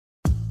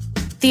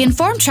The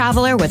Informed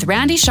Traveler with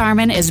Randy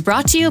Sharman is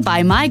brought to you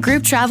by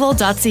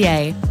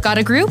mygrouptravel.ca. Got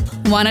a group?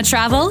 Want to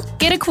travel?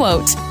 Get a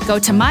quote. Go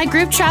to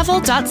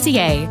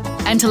mygrouptravel.ca.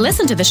 And to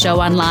listen to the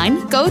show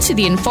online, go to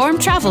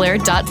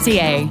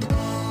theinformedtraveler.ca.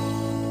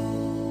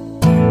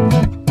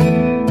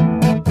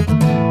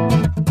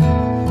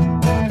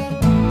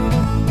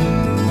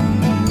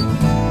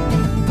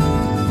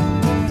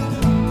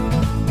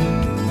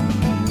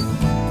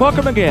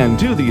 Welcome again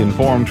to the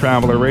Informed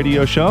Traveler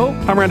Radio Show.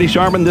 I'm Randy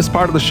Sharman. This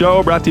part of the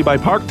show brought to you by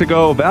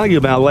Park2Go. Value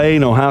valet,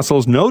 no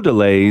hassles, no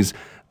delays.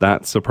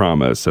 That's a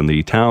promise. And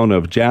the town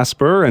of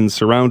Jasper and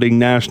surrounding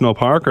national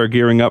park are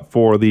gearing up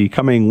for the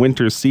coming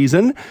winter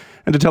season.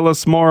 And to tell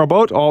us more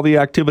about all the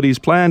activities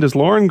planned is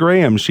Lauren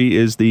Graham. She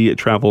is the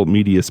travel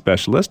media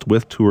specialist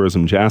with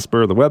Tourism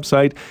Jasper. The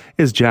website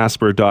is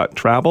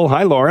jasper.travel.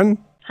 Hi, Lauren.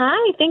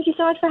 Hi, thank you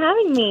so much for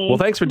having me. Well,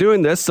 thanks for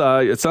doing this.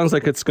 It sounds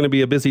like it's going to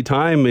be a busy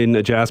time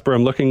in Jasper.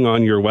 I'm looking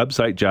on your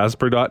website,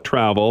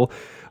 jasper.travel.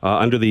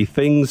 Under the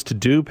Things to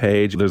Do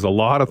page, there's a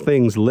lot of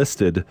things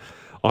listed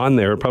on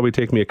there. It'll probably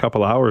take me a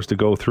couple hours to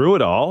go through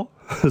it all.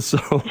 So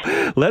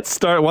let's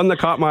start. One that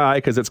caught my eye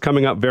because it's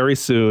coming up very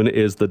soon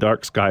is the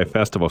Dark Sky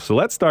Festival. So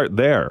let's start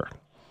there.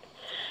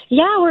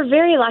 Yeah, we're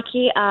very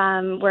lucky.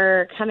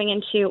 We're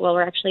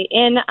actually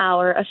in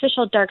our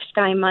official Dark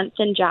Sky month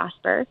in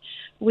Jasper.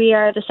 We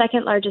are the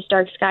second largest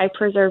dark sky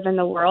preserve in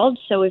the world,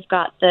 so we've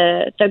got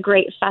the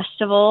Great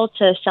Festival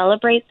to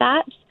celebrate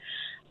that.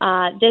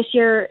 This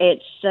year,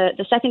 it's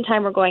the second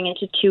time we're going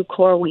into two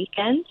core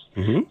weekends.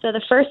 Mm-hmm. So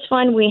the first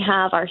one, we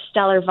have our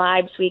Stellar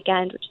Vibes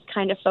weekend, which is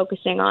kind of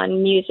focusing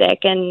on music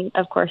and,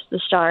 of course, the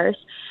stars.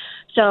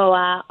 So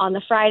on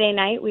the Friday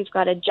night, we've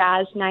got a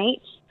jazz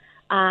night,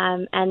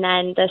 and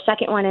then the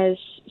second one is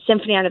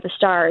Symphony Under the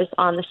Stars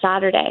on the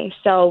Saturday.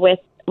 So with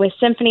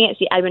Symphony, it's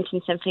the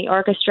Edmonton Symphony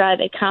Orchestra.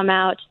 They come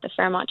out to the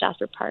Fairmont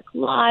Jasper Park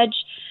Lodge.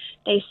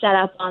 They set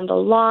up on the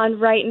lawn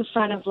right in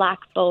front of Lac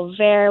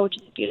Beauvert, which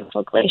is a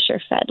beautiful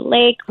glacier-fed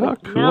lake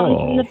with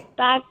mountains in the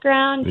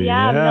background.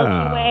 Yeah,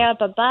 Milky Way up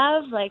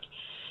above, like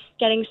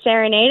getting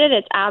serenaded.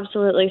 It's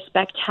absolutely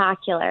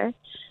spectacular.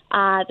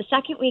 The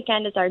second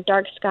weekend is our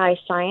Dark Sky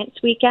Science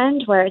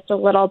Weekend, where it's a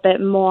little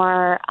bit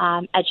more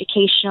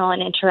educational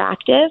and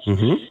interactive.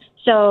 Mm-hmm.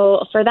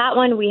 So for that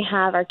one, we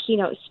have our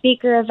keynote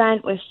speaker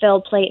event with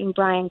Phil Plait and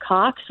Brian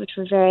Cox, which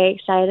we're very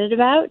excited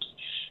about.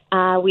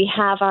 We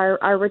have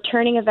our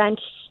returning event,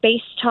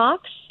 Space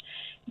Talks.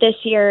 This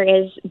year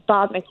is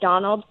Bob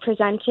McDonald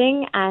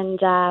presenting,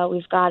 and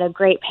we've got a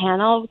great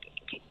panel,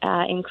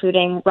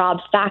 including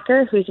Rob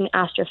Thacker, who's an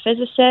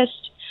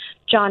astrophysicist,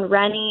 John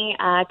Rennie,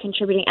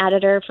 contributing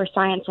editor for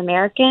Science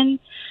American,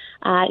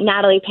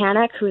 Natalie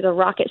Panek, who's a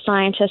rocket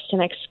scientist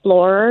and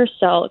explorer.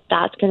 So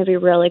that's going to be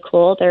really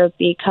cool. They'll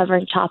be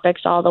covering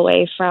topics all the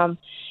way from,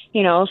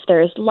 if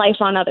there's life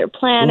on other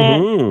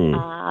planets,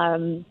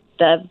 mm-hmm.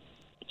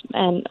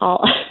 And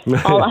all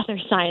other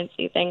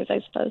sciencey things,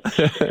 I suppose.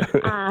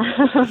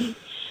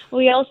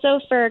 We also,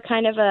 for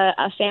kind of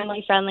a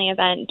family-friendly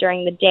event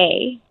during the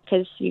day,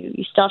 because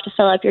you still have to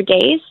fill up your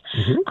days,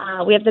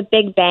 mm-hmm. We have the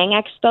Big Bang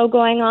Expo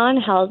going on,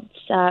 held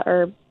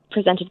or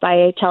presented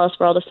by Tell Us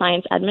World of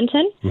Science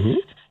Edmonton. Mm-hmm.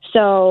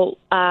 So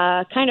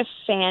kind of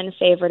fan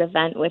favorite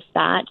event with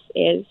that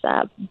is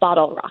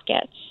bottle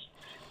rockets.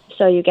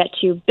 So you get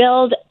to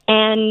build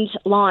and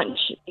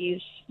launch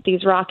these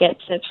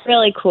rockets. It's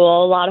really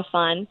cool, a lot of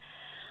fun.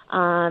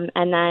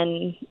 And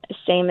then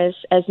same as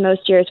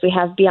most years, we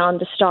have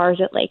Beyond the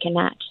Stars at Lake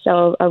Annette.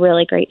 So a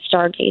really great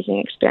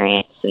stargazing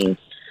experience. And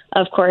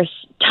of course,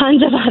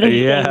 tons of other things.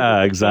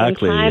 Yeah,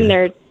 exactly.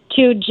 They're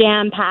 2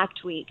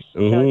 jam-packed weeks, so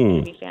it's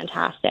going to be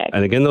fantastic.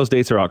 And again, those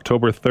dates are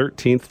October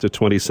 13th to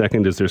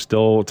 22nd. Is there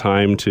still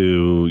time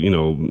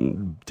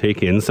to,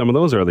 take in some of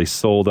those? Or are they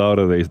sold out?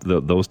 Are they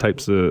those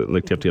types of, do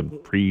you have to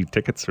have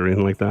pre-tickets or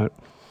anything like that?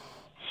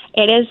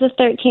 It is the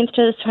 13th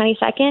to the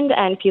 22nd,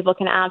 and people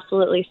can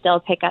absolutely still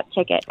pick up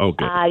tickets. Oh,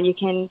 good. You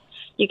can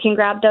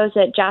grab those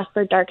at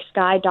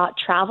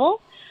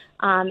jasperdarksky.travel.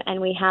 And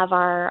we have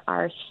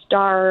our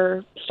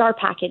star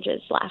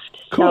packages left.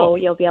 Cool. So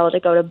you'll be able to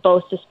go to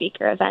both the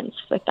speaker events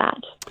with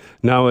that.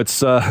 Now,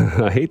 it's,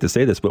 I hate to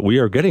say this, but we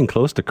are getting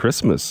close to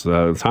Christmas.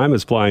 Time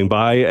is flying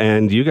by,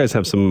 and you guys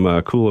have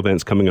some cool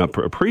events coming up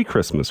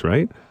pre-Christmas,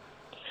 right?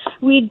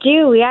 We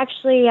do. We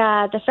actually,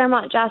 the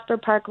Fairmont Jasper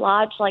Park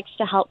Lodge likes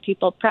to help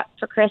people prep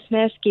for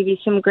Christmas, give you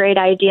some great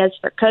ideas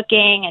for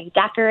cooking and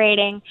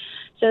decorating.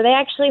 So they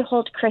actually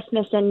hold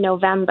Christmas in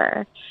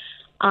November.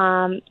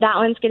 That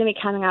one's going to be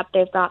coming up.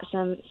 They've got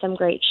some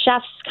great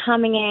chefs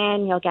coming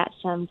in. You'll get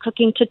some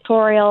cooking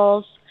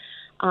tutorials.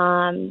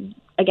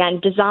 Again,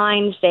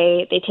 designs.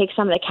 They take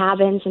some of the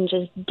cabins and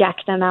just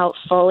deck them out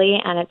fully,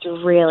 and it's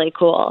really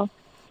cool.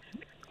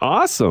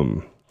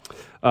 Awesome.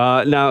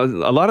 Now,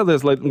 a lot of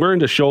this, we're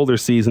into shoulder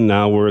season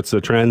now where it's a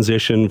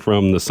transition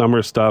from the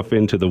summer stuff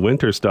into the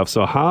winter stuff.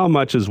 So how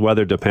much is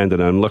weather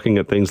dependent? I'm looking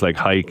at things like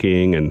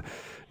hiking and,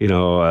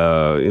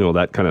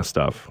 that kind of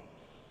stuff.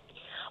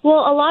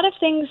 Well, a lot of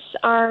things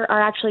are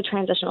actually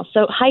transitional.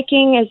 So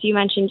hiking, as you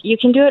mentioned, you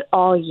can do it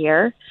all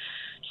year.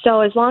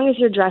 So as long as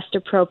you're dressed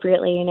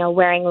appropriately,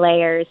 wearing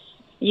layers,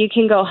 you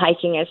can go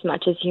hiking as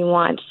much as you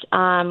want.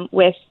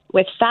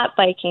 With fat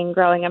biking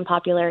growing in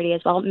popularity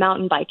as well,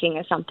 mountain biking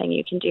is something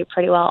you can do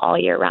pretty well all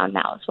year round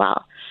now as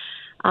well.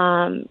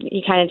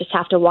 You kind of just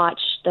have to watch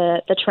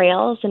the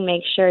trails and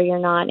make sure you're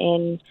not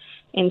in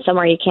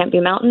somewhere you can't be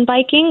mountain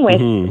biking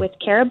with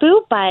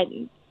caribou. But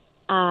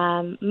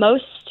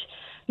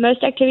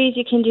most activities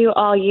you can do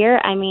all year.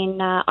 I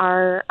mean,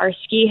 our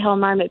ski hill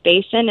Marmot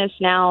Basin is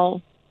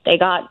now, they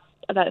got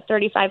about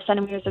 35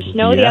 centimeters of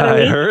snow the other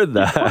week. I heard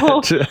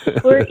that. So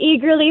we're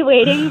eagerly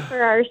waiting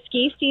for our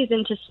ski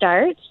season to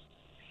start.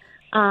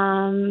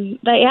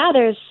 But yeah,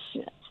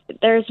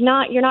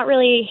 you're not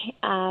really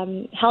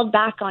held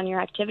back on your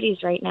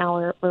activities right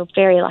now. We're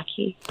very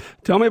lucky.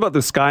 Tell me about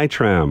the Sky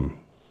Tram.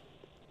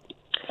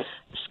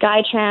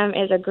 Sky Tram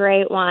is a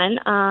great one.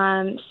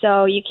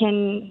 So you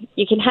can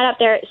head up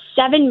there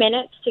 7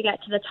 minutes to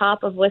get to the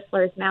top of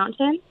Whistler's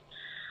Mountain.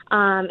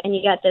 And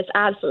you get this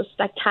absolute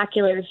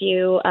spectacular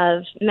view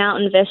of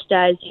mountain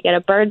vistas. You get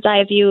a bird's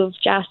eye view of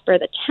Jasper,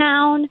 the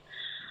town.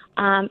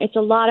 It's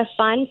a lot of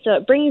fun. So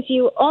it brings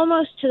you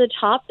almost to the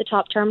top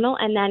terminal.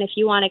 And then if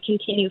you want to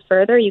continue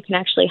further, you can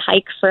actually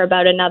hike for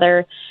about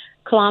another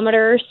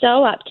kilometer or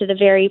so up to the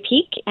very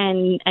peak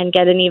and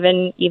get an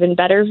even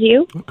better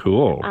view. Oh,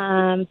 cool.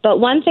 But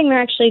one thing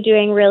they're actually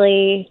doing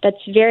really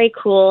that's very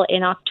cool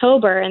in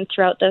October and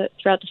throughout the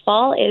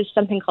fall is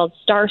something called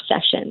Star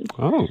Sessions.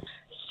 Oh.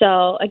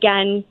 So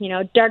again,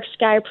 Dark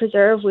Sky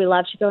Preserve, we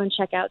love to go and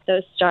check out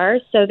those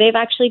stars. So they've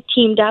actually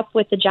teamed up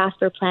with the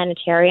Jasper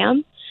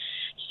Planetarium.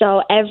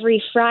 So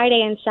every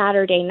Friday and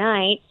Saturday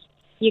night,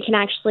 you can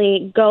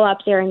actually go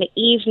up there in the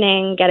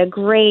evening, get a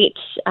great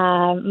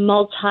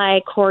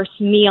multi-course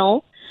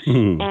meal,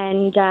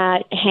 and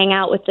hang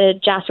out with the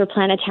Jasper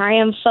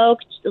Planetarium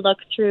folks, look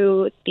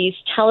through these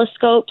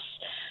telescopes.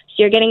 So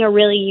you're getting a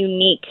really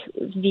unique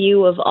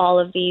view of all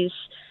of these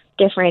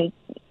different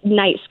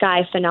night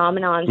sky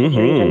phenomenons.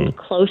 You're even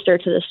closer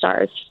to the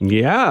stars.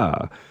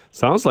 Yeah.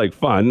 Sounds like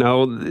fun.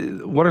 Now,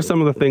 what are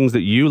some of the things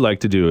that you like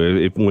to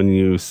do when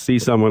you see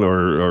someone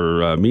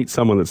or meet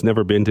someone that's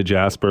never been to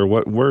Jasper?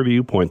 Where do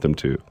you point them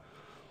to?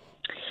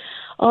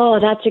 Oh,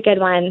 that's a good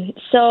one.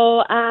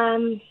 So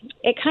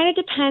it kind of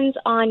depends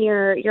on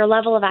your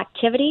level of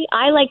activity.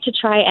 I like to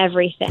try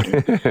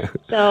everything.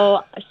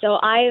 so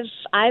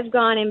I've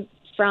gone in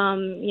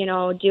from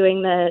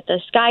doing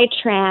the Sky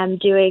Tram,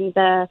 doing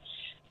the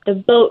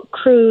boat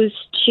cruise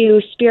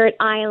to Spirit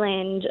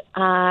Island.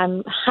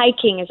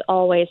 Hiking is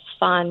always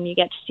fun. You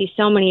get to see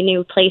so many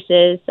new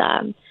places.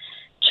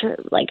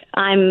 Like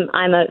I'm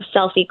a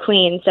selfie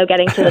queen, so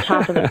getting to the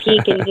top of a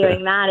peak and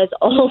doing that is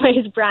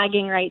always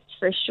bragging rights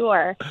for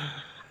sure.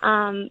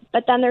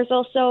 But then there's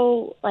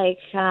also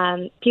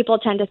people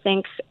tend to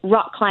think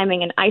rock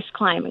climbing and ice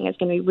climbing is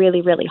going to be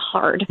really, really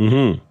hard.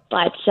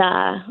 But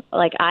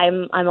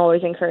I'm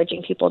always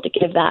encouraging people to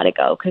give that a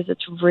go because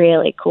it's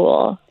really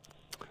cool.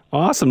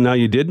 Awesome. Now,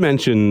 you did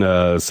mention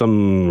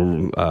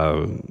some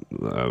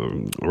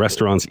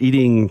restaurants,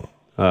 eating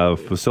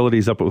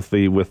facilities up with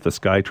the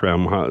Sky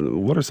Tram.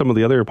 What are some of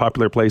the other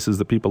popular places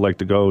that people like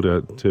to go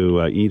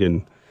to eat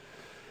in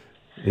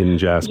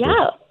Jasper?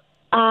 Yeah.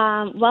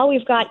 Well,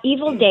 we've got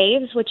Evil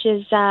Dave's, which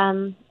is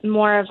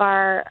more of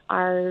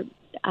our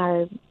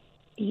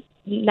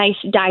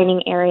nice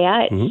dining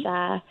area.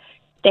 It's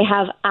they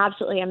have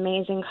absolutely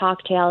amazing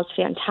cocktails,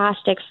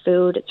 fantastic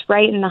food. It's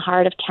right in the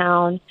heart of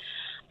town.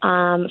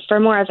 For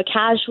more of a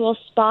casual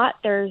spot,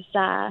 there's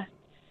the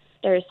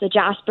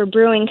Jasper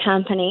Brewing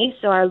Company,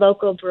 so our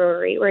local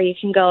brewery, where you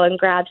can go and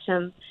grab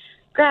some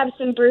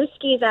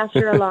brewskis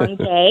after a long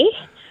day.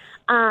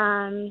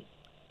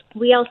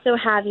 We also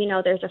have,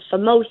 there's a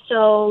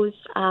Famoso's,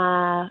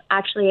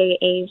 actually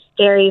a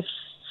very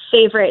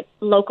favorite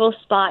local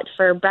spot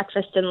for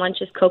breakfast and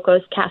lunch is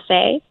Coco's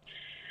Cafe.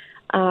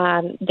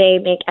 They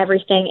make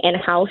everything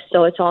in-house,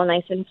 so it's all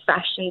nice and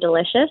fresh and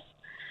delicious.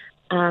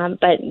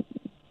 But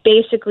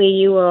basically,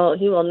 you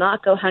will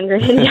not go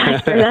hungry in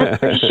Jasper, that's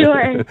for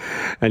sure.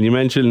 And you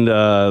mentioned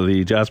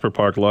the Jasper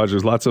Park Lodge.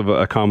 There's lots of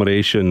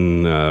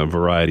accommodation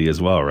variety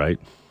as well, right?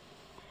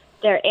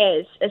 There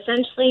is.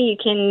 Essentially, you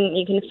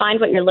can find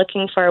what you're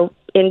looking for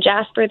in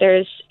Jasper.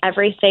 There's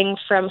everything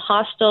from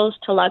hostels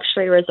to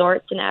luxury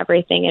resorts and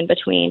everything in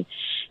between.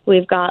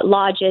 We've got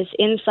lodges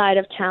inside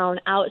of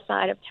town,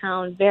 outside of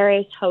town,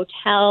 various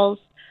hotels.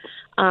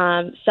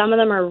 Some of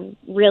them are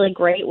really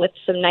great with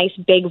some nice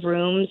big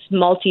rooms,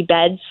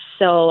 multi-beds.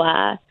 So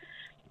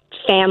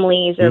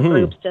families or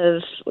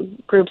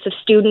groups of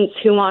students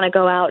who want to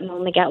go out and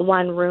only get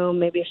one room,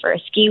 maybe for a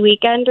ski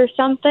weekend or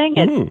something,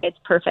 it's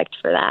perfect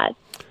for that.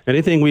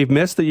 Anything we've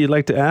missed that you'd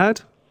like to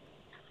add?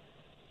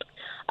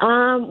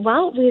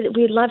 Well,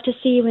 we'd love to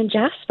see you in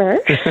Jasper.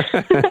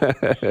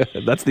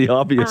 That's the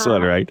obvious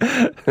one, right?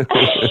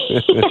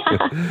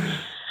 Yeah.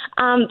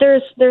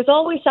 There's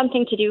always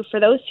something to do for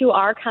those who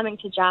are coming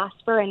to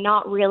Jasper and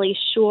not really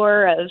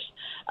sure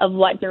of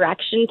what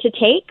direction to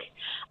take.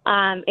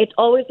 It's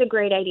always a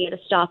great idea to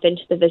stop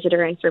into the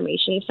Visitor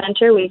Information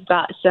Center. We've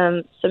got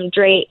some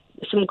great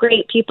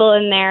people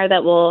in there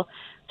that will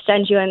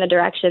send you in the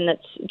direction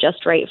that's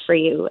just right for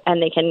you,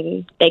 and they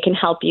can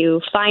help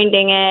you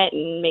finding it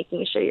and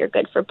making sure you're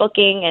good for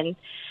booking.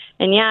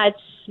 And yeah,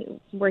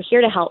 we're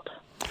here to help.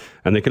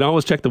 And they can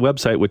always check the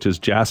website, which is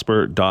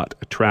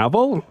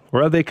jasper.travel,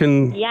 or they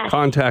can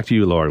contact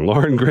you, Lauren.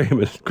 Lauren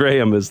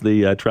Graham is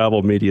the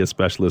travel media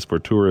specialist for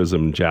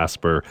Tourism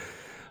Jasper.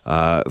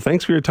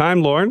 Thanks for your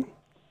time, Lauren.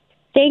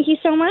 Thank you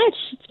so much.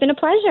 It's been a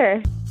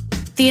pleasure.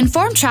 The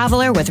Informed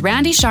Traveler with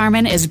Randy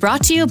Sharman is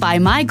brought to you by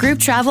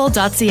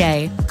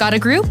mygrouptravel.ca. Got a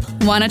group?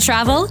 Want to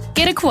travel?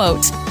 Get a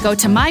quote. Go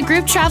to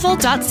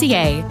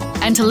mygrouptravel.ca.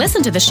 And to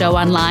listen to the show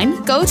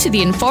online, go to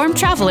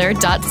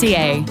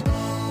theinformedtraveler.ca.